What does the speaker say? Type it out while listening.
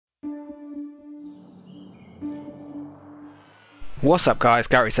What's up guys,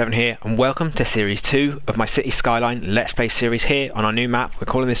 Gary7 here and welcome to series 2 of my City Skyline Let's Play series here on our new map.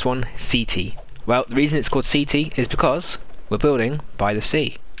 We're calling this one CT. Well, the reason it's called CT is because we're building by the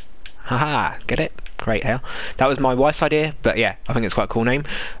sea. Haha, get it? Great hell. That was my wife's idea, but yeah, I think it's quite a cool name.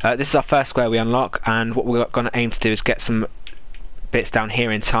 This is our first square we unlock, and what we're going to aim to do is get some bits down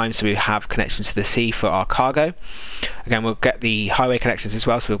here in time so we have connections to the sea for our cargo. Again, we'll get the highway connections as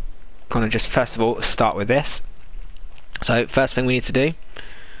well, so we're going to just first of all start with this. So first thing we need to do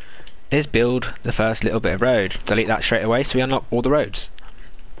is build the first little bit of road. Delete that straight away so we unlock all the roads.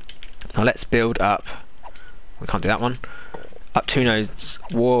 Now let's build up, we can't do that one, up 2 nodes.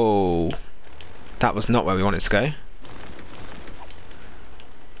 Whoa, that was not where we wanted to go.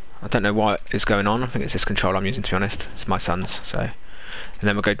 I don't know what is going on. I think it's this controller I'm using, to be honest. It's my son's. So, and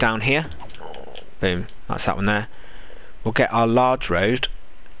then we'll go down here. Boom, that's that one there. We'll get our large road.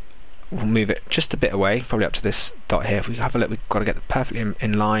 We'll move it just a bit away, probably up to this dot here. If we have a look, we've got to get it perfectly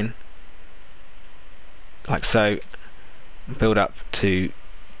in line, like so. Build up to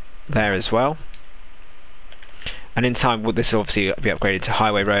there as well. And in time, will this obviously be upgraded to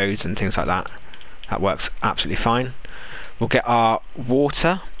highway roads and things like that. That works absolutely fine. We'll get our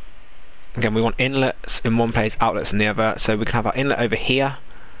water. Again, we want inlets in one place, outlets in the other. So we can have our inlet over here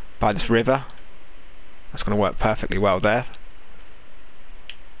by this river. That's going to work perfectly well there.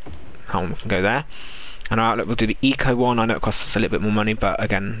 That one can go there, and our outlet will do the eco one. I know it costs us a little bit more money, but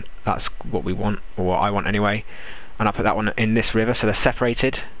again, that's what we want, or what I want anyway. And I'll put that one in this river so they're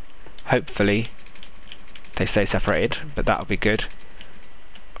separated. Hopefully they stay separated, but that'll be good.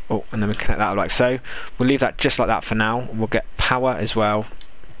 Oh, and then we connect that up like so. We'll leave that just like that for now. We'll get power as well.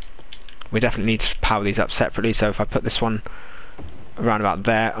 We definitely need to power these up separately, so if I put this one around about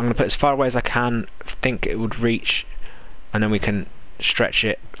there, I'm going to put it as far away as I can, think it would reach, and then we can stretch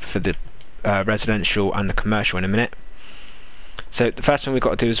it for the residential and the commercial in a minute. So the first thing we've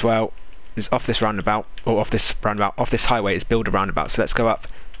got to do as well is off this roundabout, or off this highway, is build a roundabout. So let's go up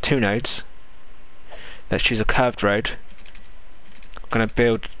 2 nodes. Let's choose a curved road. I'm going to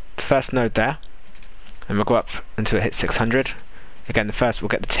build the first node there, and we'll go up until it hits 600. Again, the first we'll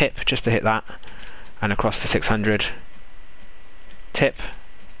get the tip just to hit that, and across to 600. Tip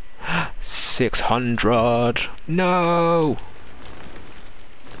 600. No.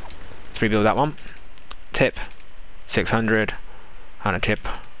 Rebuild that one. Tip 600 and a tip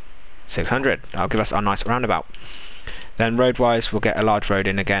 600. That'll give us our nice roundabout. Then road wise, we'll get a large road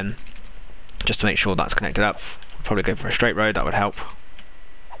in again just to make sure that's connected up. We'll probably go for a straight road, that would help.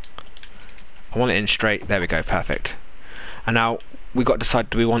 I want it in straight. There we go, perfect. And now we've got to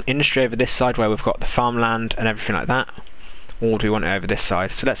decide, do we want industry over this side where we've got the farmland and everything like that, or do we want it over this side?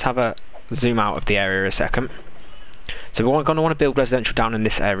 So let's have a zoom out of the area a second. So we're going to want to build residential down in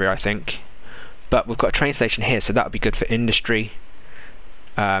this area, I think, but we've got a train station here, so that would be good for industry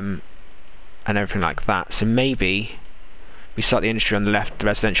and everything like that. So maybe we start the industry on the left, the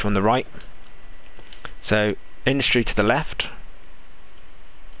residential on the right. So industry to the left,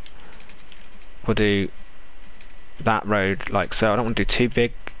 we'll do that road like so. I don't want to do too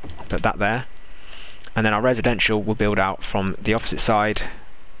big, put that there, and then our residential will build out from the opposite side.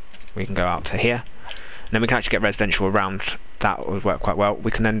 We can go out to here. And then we can actually get residential around. That would work quite well.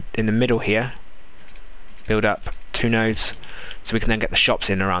 We can then, in the middle here, build up 2 nodes, so we can then get the shops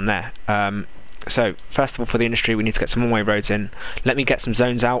in around there. So first of all, for the industry, we need to get some one-way roads in. Let me get some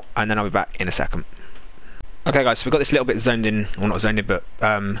zones out, and then I'll be back in a second. Okay guys, so we've got this little bit zoned in, well not zoned in, but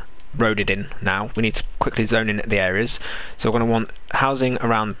roaded in now. We need to quickly zone in the areas. So we're going to want housing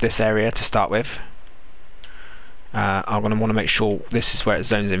around this area to start with. I'm going to want to make sure this is where it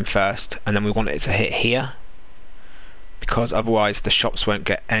zones in first, and then we want it to hit here, because otherwise the shops won't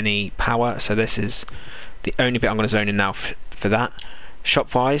get any power. So this is the only bit I'm going to zone in now for that.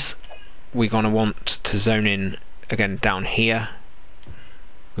 Shop wise, we're going to want to zone in again down here.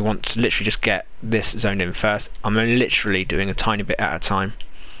 We want to literally just get this zoned in first. I'm literally doing a tiny bit at a time,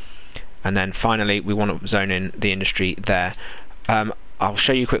 and then finally we want to zone in the industry there. I'll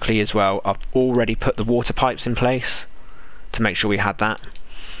show you quickly as well. I've already put the water pipes in place to make sure we had that.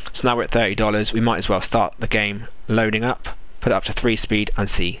 So now we're at $30. We might as well start the game loading up, put it up to 3 speed, and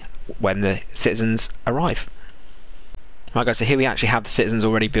see when the citizens arrive. Right guys, so here we actually have the citizens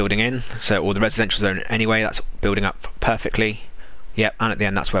already building in, so all the residential zone anyway, that's building up perfectly. Yep, and at the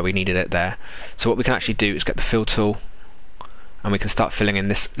end that's where we needed it there. So what we can actually do is get the fill tool, and we can start filling in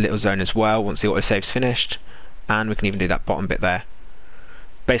this little zone as well once the autosave's finished, and we can even do that bottom bit there.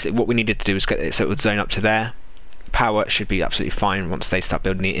 Basically what we needed to do is get it so it would zone up to there. Power should be absolutely fine once they start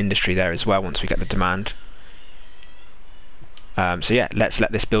building the industry there as well, once we get the demand. So yeah, let's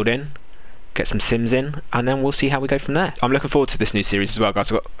let this build in, get some sims in, and then we'll see how we go from there. I'm looking forward to this new series as well,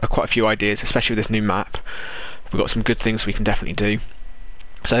 guys. I've got quite a few ideas, especially with this new map. We've got some good things we can definitely do.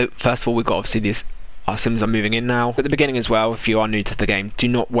 So first of all, we've got obviously these, our sims are moving in now. At the beginning as well, if you are new to the game, do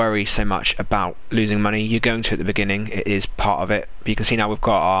not worry so much about losing money. You're going to at the beginning, it is part of it. But you can see now we've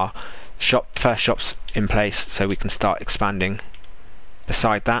got our first shops in place, so we can start expanding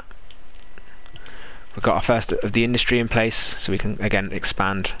beside that. We've got our first of the industry in place, so we can again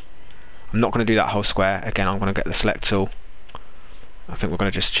expand. I'm not going to do that whole square. Again, I'm going to get the select tool. I think we're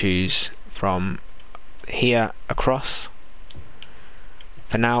going to just choose from here across.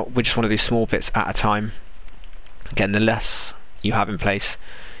 For now, we just want to do small bits at a time. Again, the less you have in place,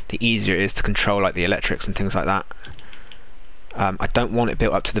 the easier it is to control, like the electrics and things like that. I don't want it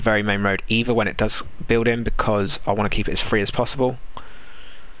built up to the very main road either when it does build in, because I want to keep it as free as possible.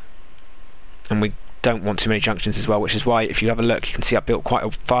 And we don't want too many junctions as well, which is why if you have a look, you can see I built quite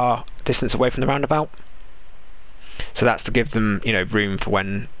a far distance away from the roundabout. So that's to give them, you know, room for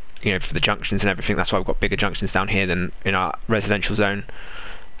when, you know, for the junctions and everything. That's why we've got bigger junctions down here than in our residential zone.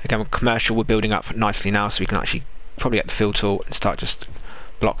 Again, with commercial, we're building up nicely now, so we can actually probably get the fill tool and start just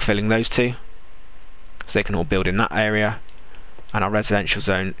block filling those two, so they can all build in that area. And our residential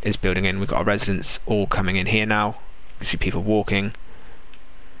zone is building in. We've got our residents all coming in here now. You can see people walking.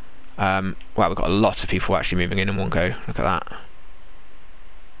 Wow, we've got a lot of people actually moving in one go. Look at that.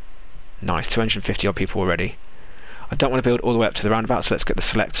 Nice, 250 odd people already. I don't want to build all the way up to the roundabout, so let's get the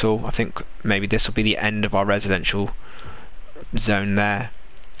select tool. I think maybe this will be the end of our residential zone there.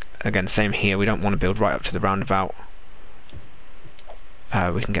 Again, same here, we don't want to build right up to the roundabout.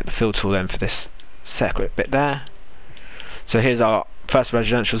 We can get the fill tool then for this separate bit there. So here's our first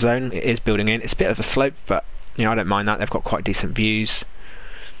residential zone. It is building in. It's a bit of a slope, but you know, I don't mind that. They've got quite decent views.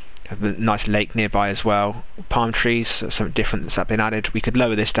 Have a nice lake nearby as well. Palm trees, so something different that's been added. We could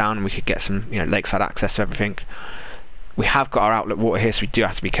lower this down and we could get some, you know, lakeside access to everything. We have got our outlet water here, so we do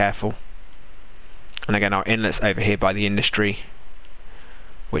have to be careful. And again, our inlet's over here by the industry,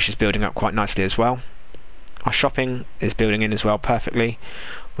 which is building up quite nicely as well. Our shopping is building in as well perfectly.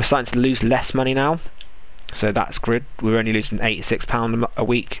 We're starting to lose less money now, so that's good. We're only losing £86 a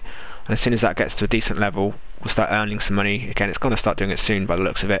week, and as soon as that gets to a decent level, we'll start earning some money. Again, it's going to start doing it soon by the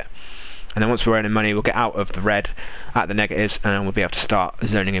looks of it. And then once we're earning money, we'll get out of the red, at the negatives, and then we'll be able to start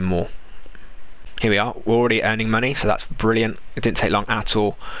zoning in more. Here we are, we're already earning money, so that's brilliant. It didn't take long at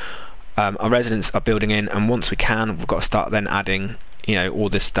all. Our residents are building in, and once we can, we've got to start then adding, you know, all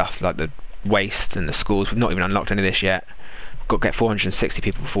this stuff like the waste and the schools. We've not even unlocked any of this yet. We've got to get 460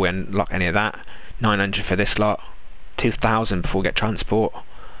 people before we unlock any of that. 900 for this lot, 2,000 before we get transport,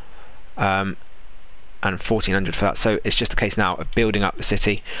 and 1,400 for that. So it's just a case now of building up the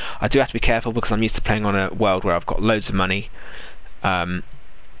city. I do have to be careful because I'm used to playing on a world where I've got loads of money.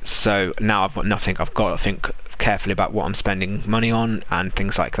 So now I've got nothing. I've got to think carefully about what I'm spending money on and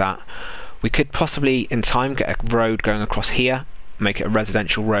things like that. We could possibly in time get a road going across here, make it a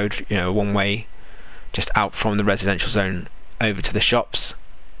residential road, you know, one way just out from the residential zone over to the shops,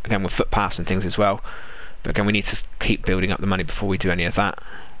 again with footpaths and things as well. But again, we need to keep building up the money before we do any of that.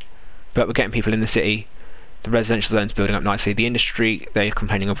 But we're getting people in the city. The residential zone's building up nicely. The industry, they're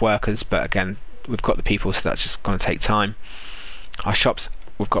complaining of workers, but again, we've got the people, so that's just going to take time. Our shops,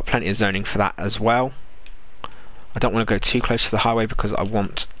 we've got plenty of zoning for that as well. I don't want to go too close to the highway because I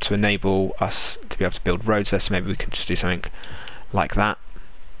want to enable us to be able to build roads there, so maybe we can just do something like that.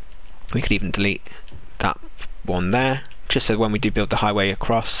 We could even delete that one there, just so when we do build the highway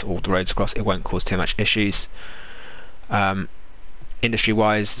across, or the roads across, it won't cause too much issues. Industry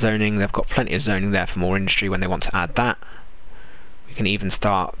wise zoning, they've got plenty of zoning there for more industry when they want to add that. We can even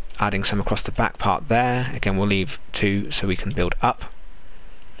start adding some across the back part there. Again, we'll leave 2 so we can build up.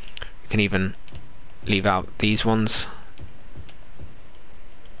 We can even leave out these ones,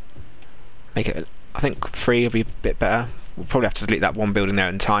 make it, I think 3 will be a bit better. We'll probably have to delete that one building there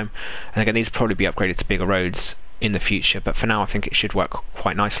in time, and again these will probably be upgraded to bigger roads in the future, but for now I think it should work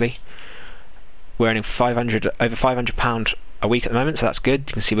quite nicely. We're earning over £500 a week at the moment, so that's good.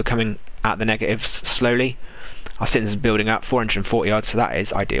 You can see we're coming out the negatives slowly. Our citizens are building up 440 odd, so that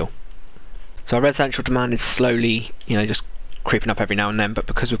is ideal. So our residential demand is slowly, you know, just creeping up every now and then, but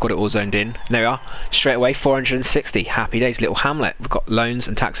because we've got it all zoned in, there we are, straight away 460. Happy days, little hamlet. We've got loans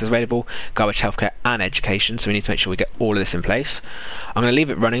and taxes available, garbage, healthcare and education, so we need to make sure we get all of this in place. I'm going to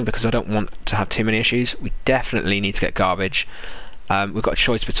leave it running because I don't want to have too many issues. We definitely need to get garbage. We've got a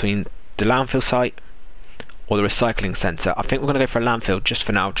choice between the landfill site or the recycling centre. I think we're going to go for a landfill just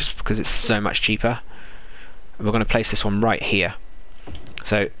for now, just because it's so much cheaper. And we're going to place this one right here,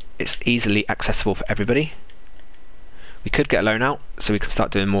 so it's easily accessible for everybody. We could get a loan out so we can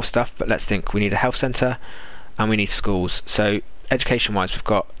start doing more stuff, but let's think. We need a health centre and we need schools. So education wise, we've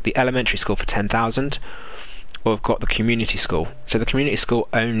got the elementary school for 10,000, or we've got the community school. So the community school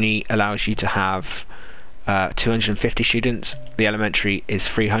only allows you to have 250 students. The elementary is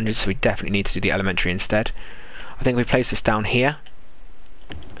 300, so we definitely need to do the elementary instead. I think we place this down here.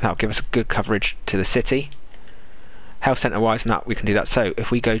 That'll give us good coverage to the city. Health centre wise, now we can do that. So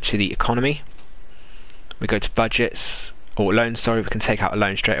if we go to the economy, we go to budgets, or loans, sorry, we can take out a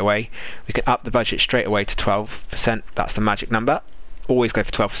loan straight away. We can up the budget straight away to 12%. That's the magic number. Always go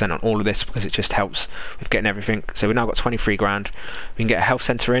for 12% on all of this because it just helps with getting everything. So we've now got 23 grand. We can get a health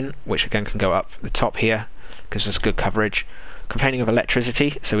centre in, which again can go up the top here, gives us good coverage. Complaining of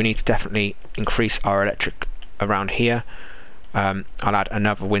electricity, so we need to definitely increase our electric around here. I'll add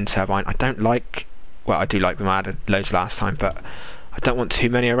another wind turbine. I don't like, well, I do like them. I added loads last time, but I don't want too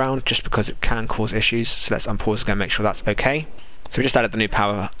many around just because it can cause issues. So let's unpause again, make sure that's okay. So we just added the new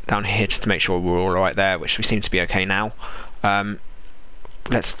power down here just to make sure we're all right there, which we seem to be okay now.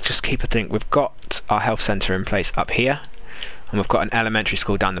 Let's just keep a think. We've got our health centre in place up here, and we've got an elementary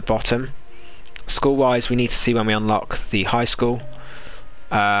school down the bottom. School wise, we need to see when we unlock the high school.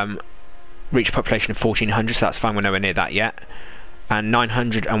 Reach a population of 1400, so that's fine, we're nowhere near that yet. And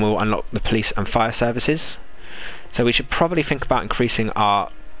 900 and we'll unlock the police and fire services. So we should probably think about increasing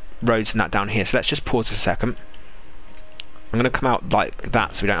our roads and that down here. So let's just pause a second. I'm going to come out like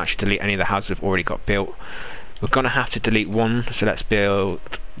that so we don't actually delete any of the houses we've already got built. We're going to have to delete one, so let's build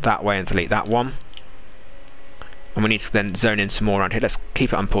that way and delete that one. And we need to then zone in some more around here. Let's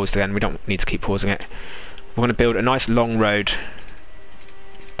keep it unpaused again, we don't need to keep pausing it. We're going to build a nice long road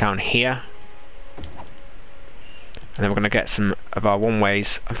down here. And then we're going to get some of our one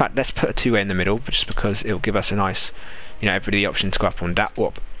ways. In fact, let's put a two-way in the middle, just because it'll give us a nice, you know, everybody the option to go up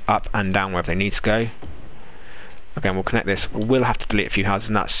and down wherever they need to go. Again, we'll connect this. We'll have to delete a few houses,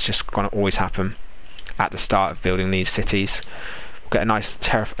 and that's just going to always happen at the start of building these cities. We'll get a nice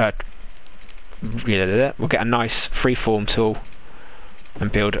we'll get a nice freeform tool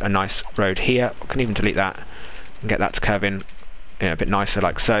and build a nice road here. We can even delete that and get that to curve in, you know, a bit nicer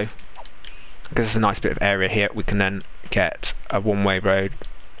like so. Because there's a nice bit of area here, we can then get a one-way road,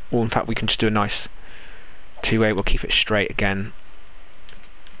 or in fact we can just do a nice two-way. We'll keep it straight again,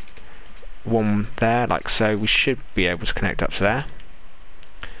 one there like so. We should be able to connect up to there,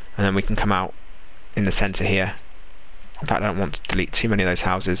 and then we can come out in the centre here. In fact, I don't want to delete too many of those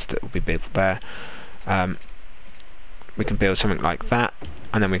houses that will be built there. We can build something like that,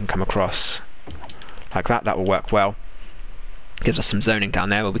 and then we can come across like that. That will work well. Gives us some zoning down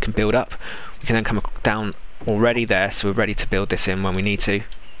there where we can build up. We can then come down already there, so we're ready to build this in when we need to.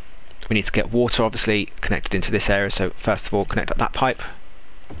 We need to get water obviously connected into this area, so first of all connect up that pipe.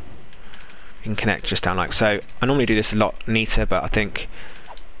 You can connect just down like so. I normally do this a lot neater, but I think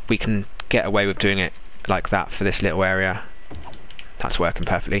we can get away with doing it like that for this little area. That's working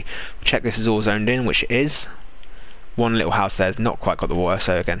perfectly. We'll check this is all zoned in, which it is. One little house there's not quite got the water,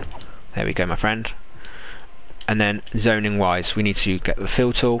 so again, there we go my friend. And then zoning wise, we need to get the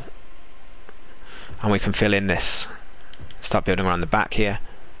fill tool, and we can fill in this, start building around the back here.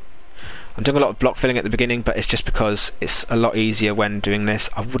 I'm doing a lot of block filling at the beginning, but it's just because it's a lot easier when doing this.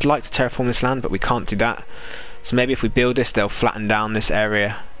 I would like to terraform this land, but we can't do that. So maybe if we build this, they'll flatten down this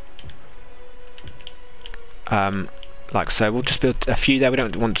area. Like so. We'll just build a few there, we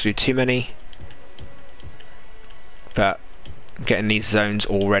don't want to do too many. But getting these zones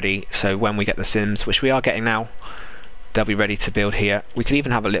all ready, so when we get the Sims, which we are getting now, they'll be ready to build here. We could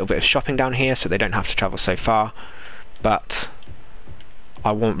even have a little bit of shopping down here so they don't have to travel so far, but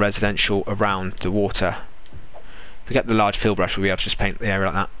I want residential around the water. If we get the large fill brush, we'll be able to just paint the area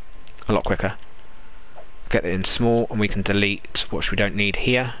like that a lot quicker. Get it in small, and we can delete what we don't need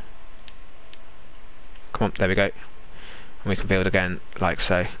here. Come on, there we go. And we can build again like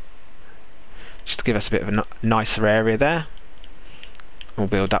so, just to give us a bit of a nicer area there. We'll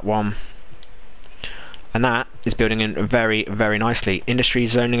build that one, and that is building in very, very nicely. Industry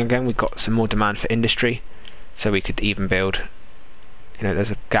zoning again, we've got some more demand for industry, so we could even build, you know, there's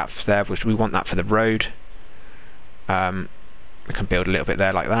a gap there which we want that for the road. We can build a little bit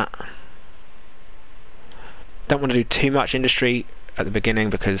there like that. Don't want to do too much industry at the beginning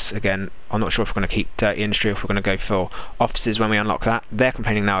because again, I'm not sure if we're going to keep dirty industry or if we're going to go for offices when we unlock that. They're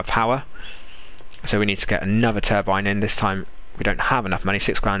complaining now of power, so we need to get another turbine in. This time we don't have enough money,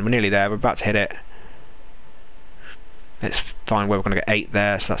 6 grand, we're nearly there, we're about to hit it. Let's find where we're going to get 8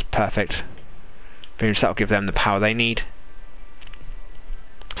 there, so that's perfect. Boom, so that'll give them the power they need.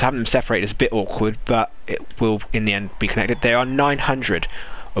 So having them separated is a bit awkward, but it will in the end be connected. They are 900,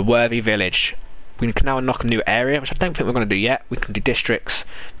 a worthy village. we can now unlock a new area, which I don't think we're going to do yet. We can do districts,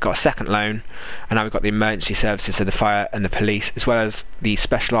 we've got a second loan, and now we've got the emergency services, so the fire and the police, as well as the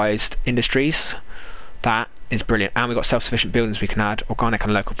specialised industries. That is brilliant. And we've got self-sufficient buildings we can add, organic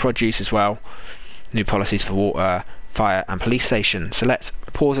and local produce as well, new policies for water, fire and police station. So let's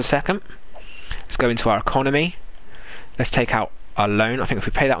pause a second. Let's go into our economy. Let's take out our loan. I think if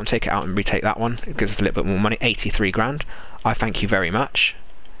we pay that one, take it out and retake that one, it gives us a little bit more money, 83 grand. I thank you very much.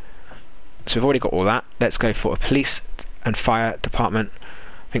 So we've already got all that. Let's go for a police and fire department.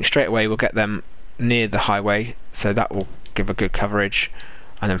 I think straight away we'll get them near the highway, so that will give a good coverage.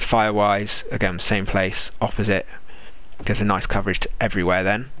 And then fire wise, again, same place, opposite, gives a nice coverage to everywhere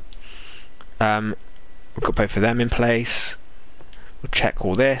then. We've got both of them in place. We'll check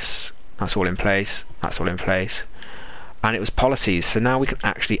all this. That's all in place. That's all in place. And it was policies, so now we can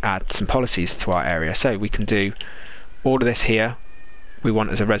actually add some policies to our area. So we can do all of this here we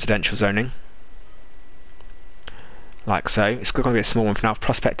want as a residential zoning, like so. It's going to be a small one for now.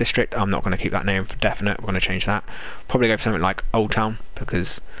 Prospect District, I'm not going to keep that name for definite, we're going to change that. Probably go for something like Old Town,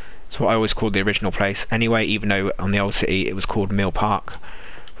 because it's what I always called the original place anyway, even though on the old city it was called Mill Park.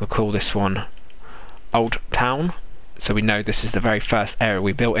 We'll call this one Old Town, so we know this is the very first area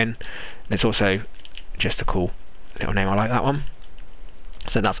we built in, and it's also just a cool little name. I like that one.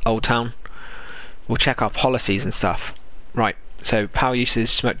 So that's Old Town. We'll check our policies and stuff. Right, so power usage,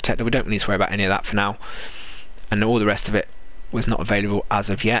 smoke detector, we don't need to worry about any of that for now, and all the rest of it was not available as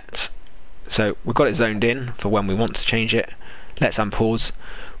of yet. So we've got it zoned in for when we want to change it. Let's unpause.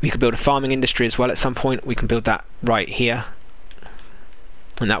 We could build a farming industry as well at some point. We can build that right here,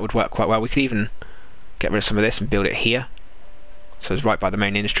 and that would work quite well. We could even get rid of some of this and build it here, so it's right by the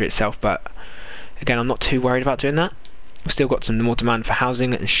main industry itself, but again, I'm not too worried about doing that. We've still got some more demand for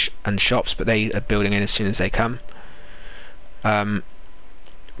housing and shops, but they are building in as soon as they come.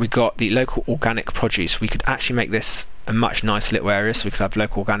 We got the local organic produce. We could actually make this a much nicer little area, so we could have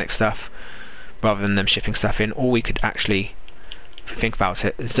local organic stuff rather than them shipping stuff in. Or we could actually, if you think about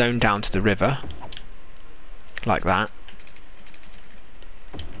it, zone down to the river like that.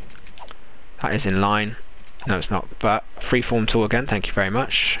 That is in line. No, it's not, but freeform tool again, thank you very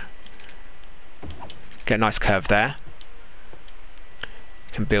much. Get a nice curve there.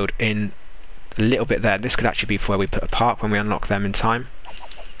 Can build in a little bit there. This could actually be for where we put a park when we unlock them in time.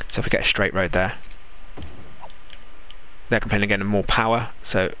 So if we get a straight road there. They're complaining again of more power,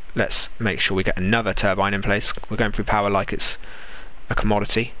 so let's make sure we get another turbine in place. We're going through power like it's a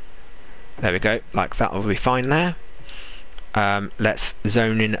commodity. There we go, like that will be fine there. Let's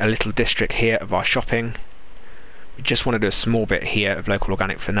zone in a little district here of our shopping. We just want to do a small bit here of local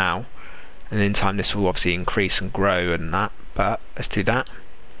organic for now, and in time this will obviously increase and grow and that, but let's do that.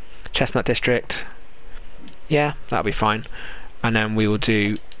 Chestnut District, yeah, that'll be fine. And then we will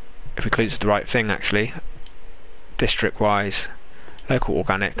do, if we click the right thing actually, district wise, local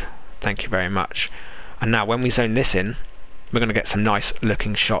organic, thank you very much. And now when we zone this in, we're going to get some nice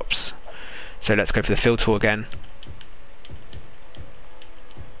looking shops. So let's go for the fill tool again,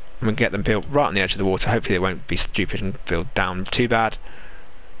 and we can get them built right on the edge of the water. Hopefully they won't be stupid and build down too bad,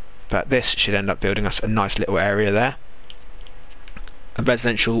 but this should end up building us a nice little area there. And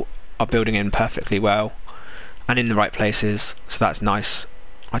residential are building in perfectly well and in the right places, so that's nice.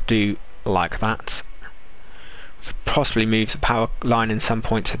 I do like that. We could possibly move the power line in some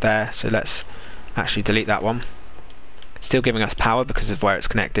point to there, so let's actually delete that one. Still giving us power because of where it's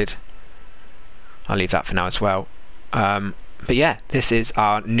connected. I'll leave that for now as well. But yeah, this is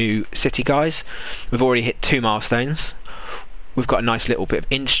our new city, guys. We've already hit 2 milestones. We've got a nice little bit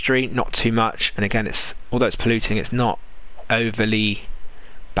of industry, not too much, and again, it's, although it's polluting, it's not overly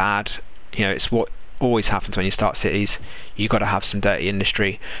bad. You know, it's what always happens when you start cities. You've got to have some dirty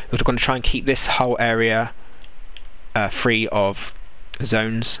industry. We're going to try and keep this whole area free of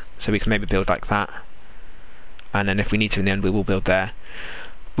zones, so we can maybe build like that, and then if we need to in the end we will build there.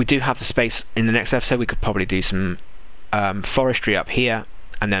 We do have the space in the next episode. We could probably do some forestry up here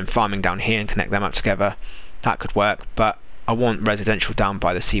and then farming down here and connect them up together. That could work, but I want residential down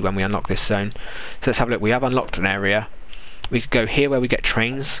by the sea when we unlock this zone. So let's have a look. We have unlocked an area. We could go here where we get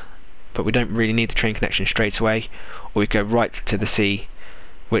trains, but we don't really need the train connection straight away, or we could go right to the sea,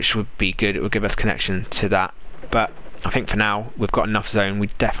 which would be good. It would give us connection to that, but I think for now we've got enough zone. We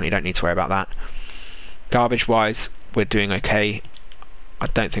definitely don't need to worry about that. Garbage wise, we're doing okay. I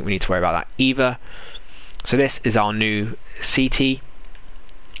don't think we need to worry about that either. So this is our new CT.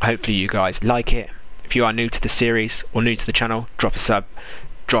 Hopefully you guys like it. If you are new to the series or new to the channel, drop a sub,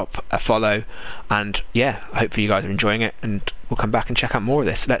 drop a follow, and yeah, hopefully you guys are enjoying it, and we'll come back and check out more of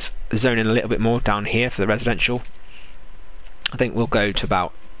this. Let's zone in a little bit more down here for the residential. I think we'll go to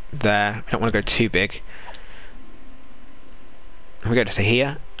about there. We don't want to go too big. We go to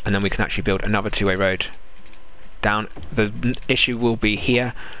here, and then we can actually build another two-way road down. The issue will be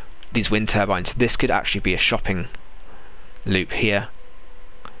here, these wind turbines. This could actually be a shopping loop here.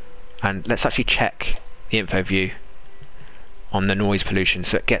 And let's actually check the info view on the noise pollution,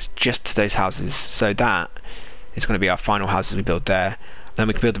 so it gets just to those houses. So that is going to be our final houses we build there. And then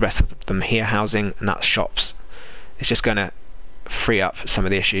we can build the rest of them here, housing, and that's shops. It's just going to free up some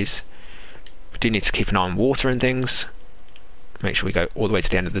of the issues. We do need to keep an eye on water and things. Make sure we go all the way to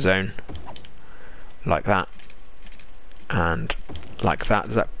the end of the zone, like that, and like that.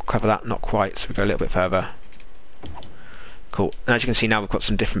 Does that cover that? Not quite, so we go a little bit further. Cool. And as you can see now, we've got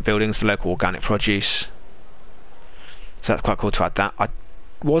some different buildings, the local organic produce. So that's quite cool to add that. I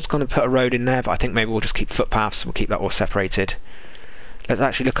was going to put a road in there, but I think maybe we'll just keep footpaths. We'll keep that all separated. Let's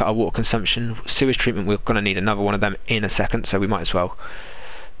actually look at our water consumption. Sewage treatment, we're going to need another one of them in a second, so we might as well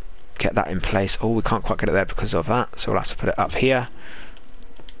get that in place. Oh, we can't quite get it there because of that, so we'll have to put it up here.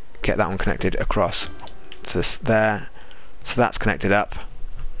 Get that one connected across to this there. So that's connected up.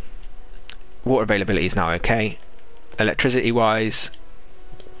 Water availability is now okay. Electricity wise,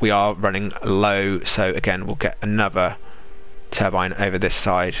 we are running low, so again we'll get another turbine over this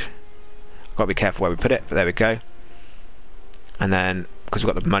side. Got to be careful where we put it, but there we go. And then because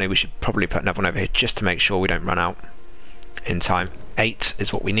we've got the money, we should probably put another one over here just to make sure we don't run out in time. 8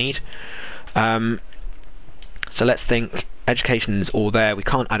 is what we need. So let's think. Education is all there. We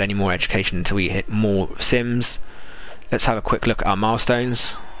can't add any more education until we hit more sims. Let's have a quick look at our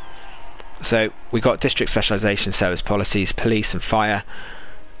milestones. So we got district specialisation, service policies, police and fire,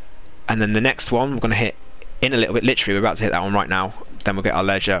 and then the next one we're going to hit in a little bit. Literally we're about to hit that one right now. Then we'll get our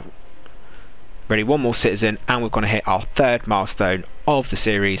leisure. Ready, one more citizen, and we're going to hit our third milestone of the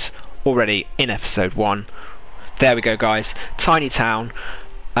series already in episode 1. There we go, guys. Tiny town,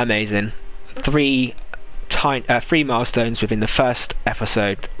 amazing. Three milestones within the first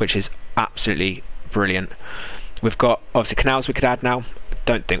episode, which is absolutely brilliant. We've got obviously canals we could add now.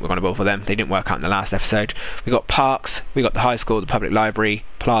 Don't think we're going to bother them. They didn't work out in the last episode. We got parks, we got the high school, the public library,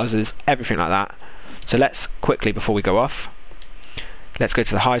 plazas, everything like that. So let's quickly, before we go off, let's go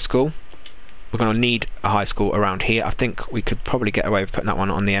to the high school. We're going to need a high school around here. I think we could probably get away with putting that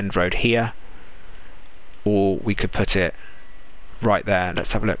one on the end road here, or we could put it right there.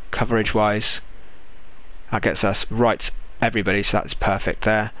 Let's have a look coverage wise. That gets us right everybody, so that's perfect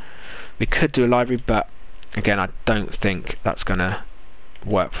there. We could do a library, but again I don't think that's gonna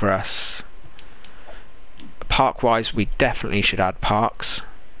work for us. Park wise, we definitely should add parks.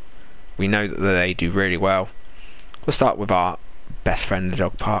 We know that they do really well. We'll start with our best friend, the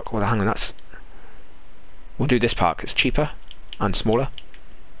dog park. Well, hang on, we'll do this park. It's cheaper and smaller.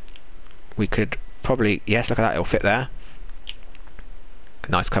 We could probably, yes, look at that, it'll fit there.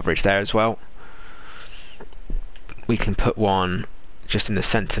 Nice coverage there as well. We can put one just in the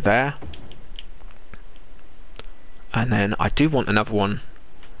centre there, and then I do want another one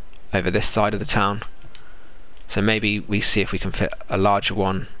over this side of the town, so maybe we see if we can fit a larger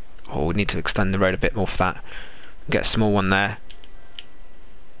one, or we need to extend the road a bit more for that. Get a small one there.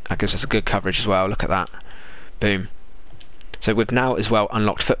 That gives us a good coverage as well. Look at that, boom. So we've now as well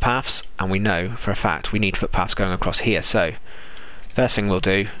unlocked footpaths, and we know for a fact we need footpaths going across here. So first thing we'll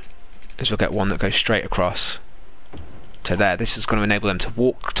do is we'll get one that goes straight across to there. This is going to enable them to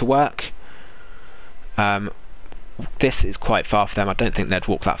walk to work. This is quite far for them. I don't think they'd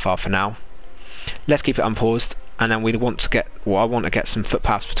walk that far for now. Let's keep it unpaused, and then we want to get, well, I want to get some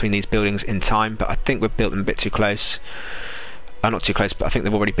footpaths between these buildings in time, but I think we've built them a bit too close. Not too close, but I think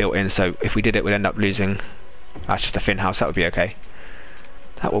they've already built in, so if we did it we'd end up losing. That's just a thin house. That would be okay.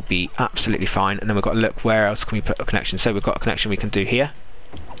 That will be absolutely fine. And then we've got to look, where else can we put a connection. So we've got a connection we can do here,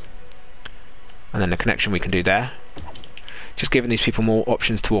 and then a connection we can do there, just giving these people more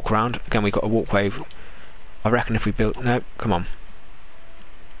options to walk around. Again, we've got a walkway. I reckon if we built, no, come on,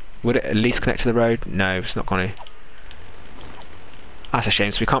 would it at least connect to the road? No, it's not going to. That's a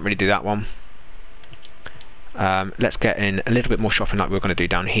shame, so we can't really do that one. Let's get in a little bit more shopping like we're going to do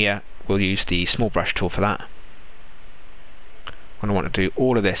down here. We'll use the small brush tool for that. I'm going to want to do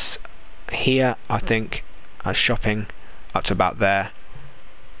all of this here, I think, as shopping up to about there,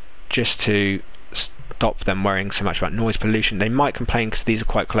 just to stop them worrying so much about noise pollution. They might complain because these are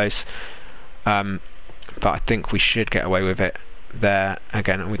quite close, but I think we should get away with it there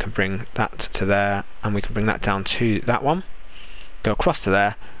again, and we can bring that to there, and we can bring that down to that one, go across to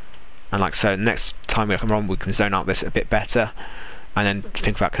there, and like so, next time we come on we can zone out this a bit better, and then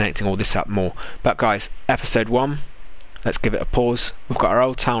think about connecting all this up more. But guys, episode 1, let's give it a pause. We've got our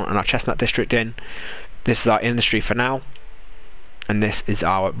old town and our chestnut district in. This is our industry for now. and this is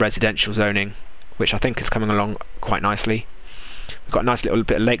our residential zoning, which I think is coming along quite nicely. We've got a nice little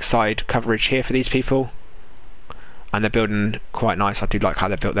bit of lakeside coverage here for these people, and they're building quite nice. I do like how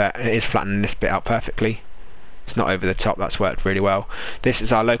they're built there. It is flattening this bit out perfectly. It's not over the top, that's worked really well. This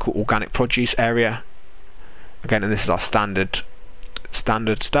is our local organic produce area again, and this is our standard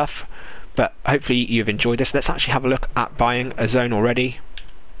stuff, but hopefully you've enjoyed this. Let's actually have a look at buying a zone already.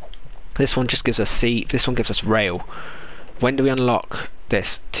 This one just gives us C, this one gives us rail. When do we unlock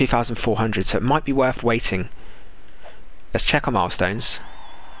this? 2,400, so it might be worth waiting. Let's check our milestones.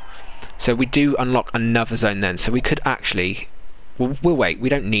 So we do unlock another zone then, so we could actually, we'll wait, we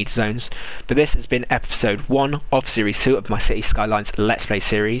don't need zones. But this has been episode 1 of series 2 of my City Skylines Let's Play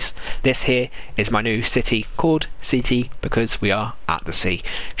series. This here is my new city called City because we are at the sea.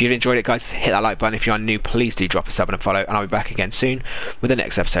 If you've enjoyed it, guys, hit that like button. If you are new, please do drop a sub and a follow, and I'll be back again soon with the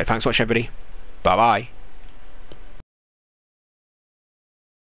next episode. Thanks for watching, everybody. Bye bye.